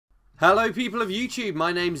Hello people of YouTube,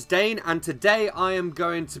 my name's Dane and today I am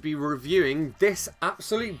going to be reviewing this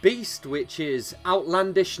absolute beast, which is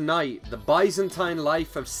Outlandish Night, the Byzantine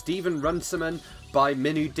Life of Stephen Runciman by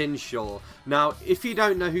Minoo Dinshaw. Now, if you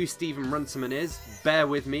don't know who Stephen Runciman is, bear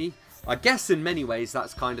with me. I guess in many ways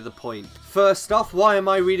that's kind of the point. First off, why am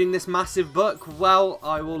I reading this massive book? Well,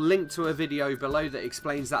 I will link to a video below that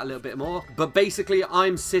explains that a little bit more. But basically,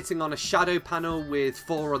 I'm sitting on a shadow panel with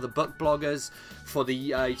 4 other book bloggers for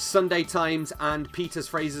the Sunday Times and Peters,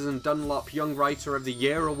 Frasers and Dunlop Young Writer of the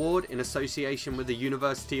Year Award in association with the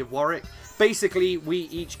University of Warwick. Basically, we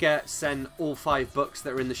each get sent all 5 books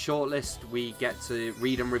that are in the shortlist. We get to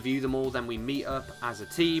read and review them all, then we meet up as a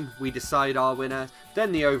team, we decide our winner,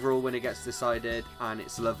 then the overall winner gets decided, and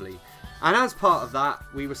it's lovely. And as part of that,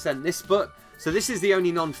 we were sent this book. So this is the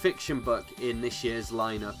only non-fiction book in this year's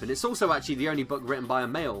lineup, and it's also actually the only book written by a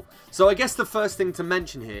male. So I guess the first thing to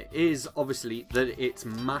mention here is obviously that it's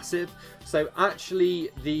massive. So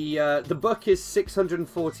actually the book is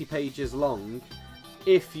 640 pages long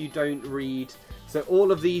if you don't read. So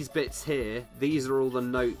all of these bits here, these are all the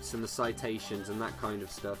notes and the citations and that kind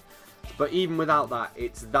of stuff. But even without that,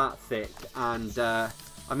 it's that thick, and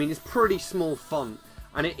I mean, it's pretty small font,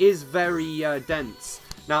 and it is very dense.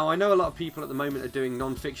 Now, I know a lot of people at the moment are doing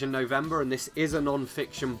non-fiction November, and this is a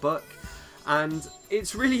non-fiction book, and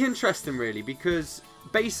it's really interesting, really, because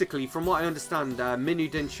basically, from what I understand, Minoo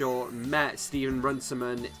Dinshaw met Stephen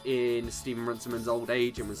Runciman in Stephen Runciman's old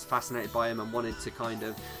age and was fascinated by him and wanted to kind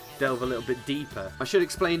of delve a little bit deeper. I should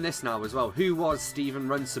explain this now as well. Who was Stephen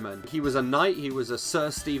Runciman? He was a knight. He was a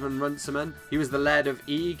Sir Stephen Runciman. He was the Laird of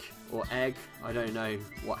Eigg, or Egg, I don't know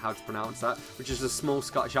how to pronounce that, which is a small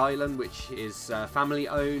Scottish island which is family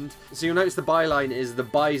owned. So you'll notice the byline is the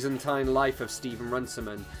Byzantine Life of Stephen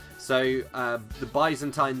Runciman. So the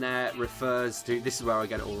Byzantine there refers to, this is where I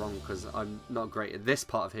get it all wrong because I'm not great at this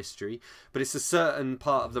part of history, but it's a certain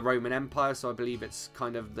part of the Roman Empire, so I believe it's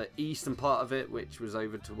kind of the eastern part of it, which was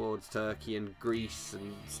over towards Turkey and Greece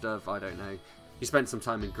and stuff, I don't know. He spent some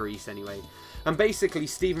time in Greece anyway. And basically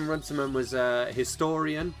Stephen Runciman was a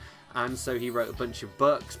historian, and so he wrote a bunch of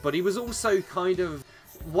books, but he was also kind of,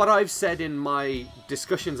 what I've said in my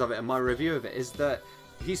discussions of it and my review of it is that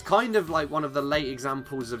he's kind of like one of the late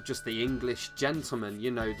examples of just the English gentleman,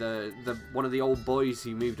 you know, the one of the old boys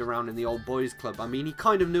who moved around in the old boys club. I mean, he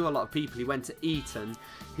kind of knew a lot of people. He went to Eton.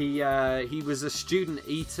 He was a student at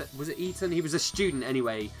Eton. Was it Eton? He was a student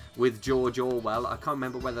anyway with George Orwell. I can't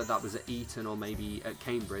remember whether that was at Eton or maybe at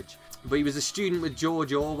Cambridge. But he was a student with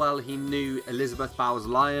George Orwell. He knew Elizabeth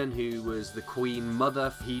Bowes-Lyon, who was the Queen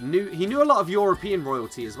Mother. He knew a lot of European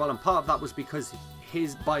royalty as well, and part of that was because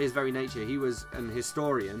by his very nature, he was an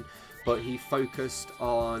historian, but he focused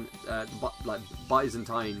on like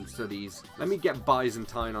Byzantine studies. Let me get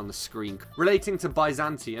Byzantine on the screen. Relating to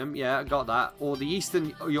Byzantium, yeah, I got that. Or the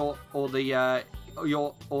Eastern,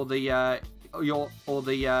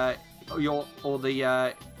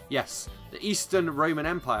 yes, the Eastern Roman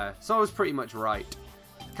Empire. So I was pretty much right.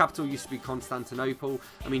 Capital used to be Constantinople.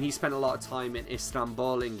 I mean, he spent a lot of time in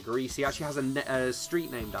Istanbul in Greece. He actually has a street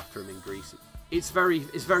named after him in Greece. It's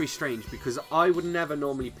very strange because I would never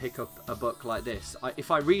normally pick up a book like this. If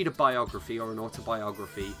I read a biography or an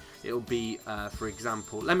autobiography, it'll be, for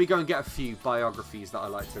example, let me go and get a few biographies that I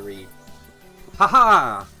like to read.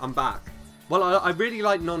 Haha! I'm back. Well, I really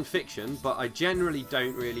like non-fiction, but I generally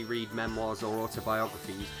don't really read memoirs or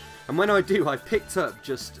autobiographies. And when I do, I picked up,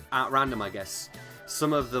 just at random I guess,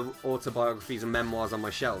 some of the autobiographies and memoirs on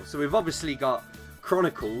my shelf. So we've obviously got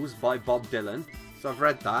Chronicles by Bob Dylan. So I've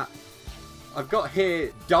read that. I've got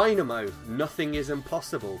here Dynamo, Nothing is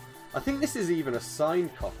Impossible. I think this is even a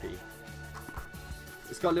signed copy.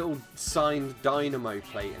 It's got a little signed Dynamo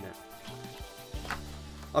plate in it.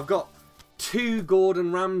 I've got 2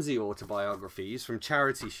 Gordon Ramsay autobiographies from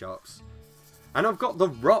charity shops. And I've got The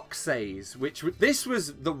Rock Says, which this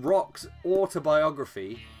was The Rock's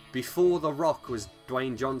autobiography before The Rock was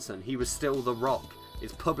Dwayne Johnson. He was still The Rock.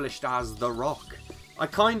 It's published as The Rock. I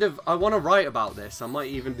want to write about this. I might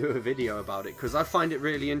even do a video about it because I find it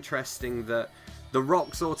really interesting that The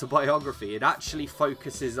Rock's autobiography, it actually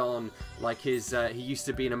focuses on like his, he used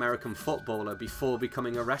to be an American footballer before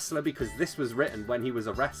becoming a wrestler, because this was written when he was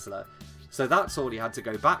a wrestler. So that's all he had to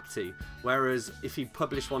go back to. Whereas if he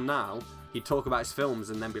published one now, he'd talk about his films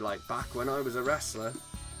and then be like, back when I was a wrestler.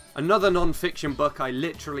 Another non-fiction book I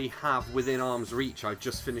literally have within arm's reach, I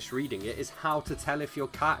just finished reading it, is How to Tell If Your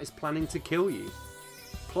Cat Is Planning to Kill You.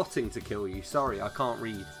 Plotting to kill you. Sorry, I can't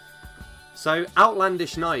read. So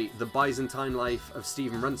Outlandish Night, the Byzantine Life of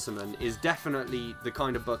Stephen Runciman, is definitely the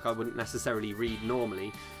kind of book I wouldn't necessarily read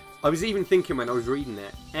normally. I was even thinking when I was reading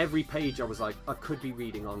it, every page I was like, I could be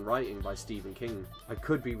reading on writing by Stephen King. I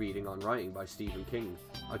could be reading on writing by Stephen King.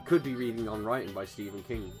 I could be reading on writing by Stephen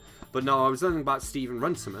King. But no, I was learning about Stephen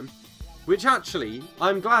Runciman, which actually,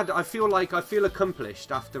 I'm glad, I feel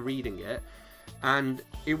accomplished after reading it. And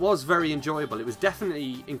it was very enjoyable. It was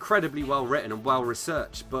definitely incredibly well written and well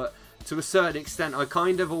researched, but to a certain extent, I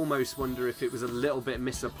kind of almost wonder if it was a little bit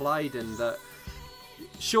misapplied, and that,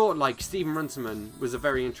 sure, like, Stephen Runciman was a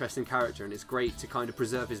very interesting character, and it's great to kind of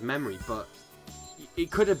preserve his memory, but it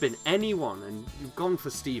could have been anyone, and you've gone for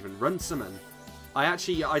Stephen Runciman. I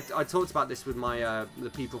talked about this with my the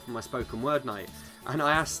people from my spoken word night, and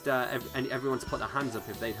I asked everyone to put their hands up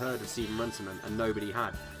if they'd heard of Stephen Runciman, and nobody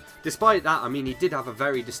had. Despite that, I mean, he did have a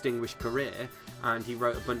very distinguished career, and he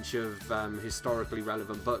wrote a bunch of historically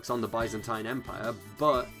relevant books on the Byzantine Empire,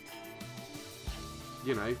 but,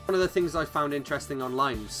 you know, one of the things I found interesting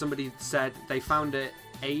online, somebody said they found it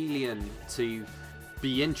alien to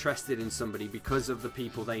be interested in somebody because of the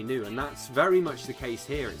people they knew, and that's very much the case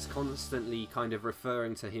here. It's constantly kind of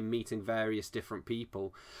referring to him meeting various different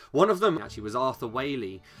people. One of them actually was Arthur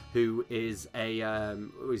Waley, who is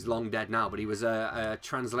he's long dead now, but he was a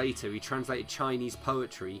translator. He translated Chinese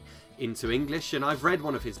poetry into English, and I've read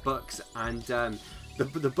one of his books, and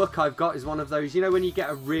the book I've got is one of those, you know, when you get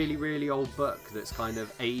a really, really old book that's kind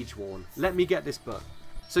of age-worn. Let me get this book.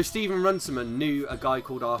 So Stephen Runciman knew a guy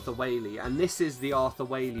called Arthur Waley, and this is the Arthur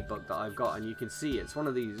Waley book that I've got, and you can see it's one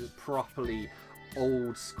of these properly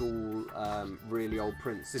old school, really old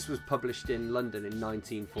prints. This was published in London in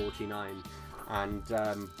 1949, and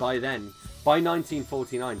by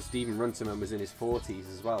 1949, Stephen Runciman was in his 40s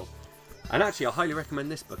as well. And actually, I highly recommend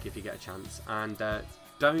this book if you get a chance, and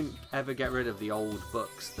don't ever get rid of the old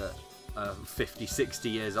books that are 50, 60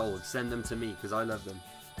 years old. Send them to me, because I love them.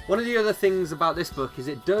 One of the other things about this book is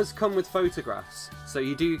it does come with photographs, so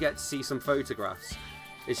you do get to see some photographs.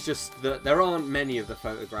 It's just that there aren't many of the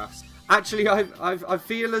photographs. Actually, I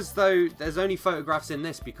feel as though there's only photographs in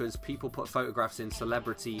this because people put photographs in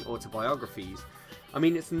celebrity autobiographies. I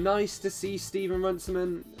mean, it's nice to see Stephen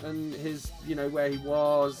Runciman and his, you know, where he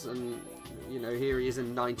was, and, you know, here he is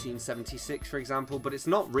in 1976, for example, but it's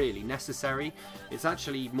not really necessary. It's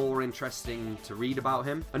actually more interesting to read about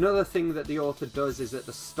him. Another thing that the author does is at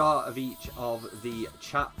the start of each of the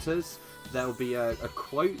chapters, there'll be a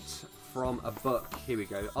quote from a book. Here we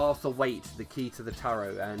go. Arthur Waite, The Key to the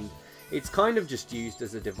Tarot, and it's kind of just used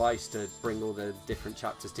as a device to bring all the different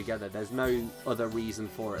chapters together. There's no other reason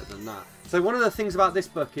for it than that. So one of the things about this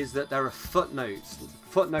book is that there are footnotes.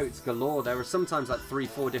 Footnotes galore. There are sometimes like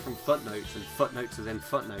 3-4 different footnotes, and footnotes within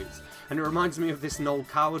footnotes. And it reminds me of this Noel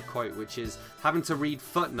Coward quote, which is, having to read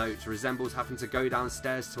footnotes resembles having to go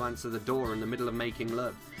downstairs to answer the door in the middle of making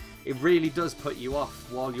love. It really does put you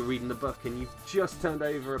off while you're reading the book, and you've just turned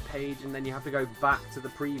over a page, and then you have to go back to the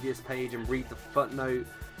previous page and read the footnote.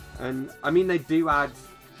 And I mean, they do add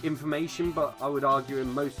information, but I would argue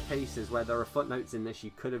in most cases where there are footnotes in this,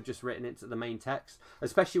 you could have just written it to the main text,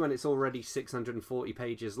 especially when it's already 640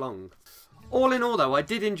 pages long. All in all though, I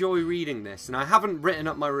did enjoy reading this, and I haven't written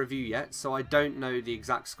up my review yet, so I don't know the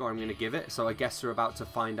exact score I'm going to give it, so I guess we're about to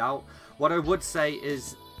find out. What I would say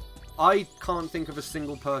is, I can't think of a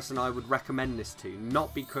single person I would recommend this to,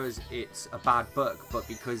 not because it's a bad book, but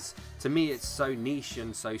because to me it's so niche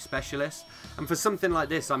and so specialist. And for something like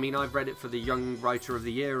this, I mean, I've read it for the Young Writer of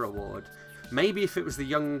the Year award. Maybe if it was the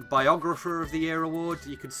Young Biographer of the Year award,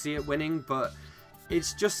 you could see it winning, but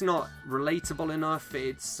it's just not relatable enough.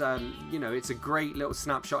 It's, you know, it's a great little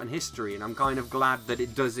snapshot in history, and I'm kind of glad that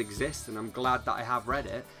it does exist, and I'm glad that I have read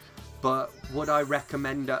it. But would I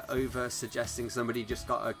recommend it over suggesting somebody just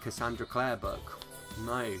got a Cassandra Clare book?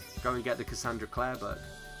 No, go and get the Cassandra Clare book.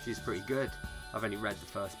 She's pretty good. I've only read the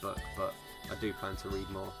first book, but I do plan to read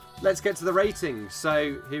more. Let's get to the ratings.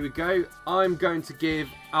 So here we go. I'm going to give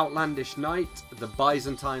Outlandish Night, The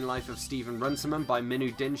Byzantine Life of Stephen Runciman by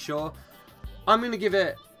Minoo Dinshaw. I'm going to give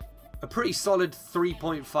it a pretty solid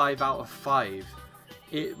 3.5 out of 5.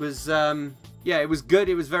 It was, yeah, it was good.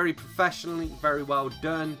 It was very professionally, very well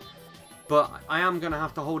done. But I am going to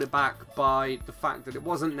have to hold it back by the fact that it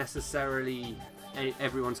wasn't necessarily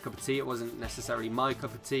everyone's cup of tea. It wasn't necessarily my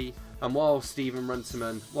cup of tea. And while Stephen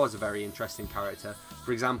Runciman was a very interesting character,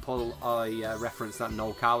 for example, I referenced that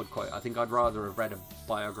Noel Coward quote. I think I'd rather have read a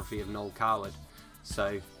biography of Noel Coward.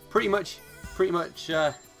 So pretty much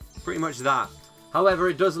that. However,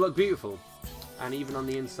 it does look beautiful. And even on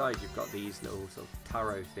the inside, you've got these little sort of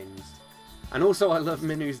tarot things. And also, I love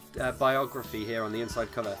Minoo's biography here on the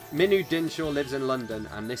inside cover. Minoo Dinshaw lives in London,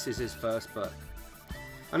 and this is his first book.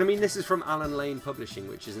 And I mean, this is from Allen Lane Publishing,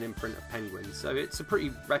 which is an imprint of Penguin, so it's a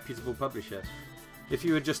pretty reputable publisher. if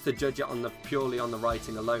you were just to judge it on the purely on the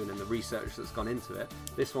writing alone and the research that's gone into it,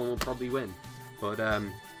 this one will probably win. But I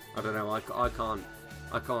don't know. I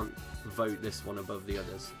can't vote this one above the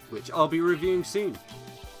others, which I'll be reviewing soon.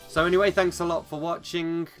 So anyway, thanks a lot for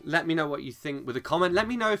watching. Let me know what you think with a comment. Let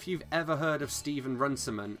me know if you've ever heard of Stephen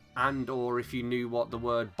Runciman, and or if you knew what the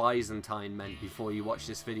word Byzantine meant before you watched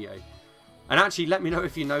this video. And actually, let me know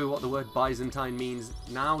if you know what the word Byzantine means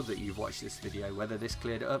now that you've watched this video, whether this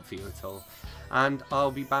cleared it up for you at all. And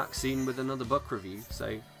I'll be back soon with another book review,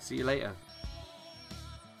 so see you later.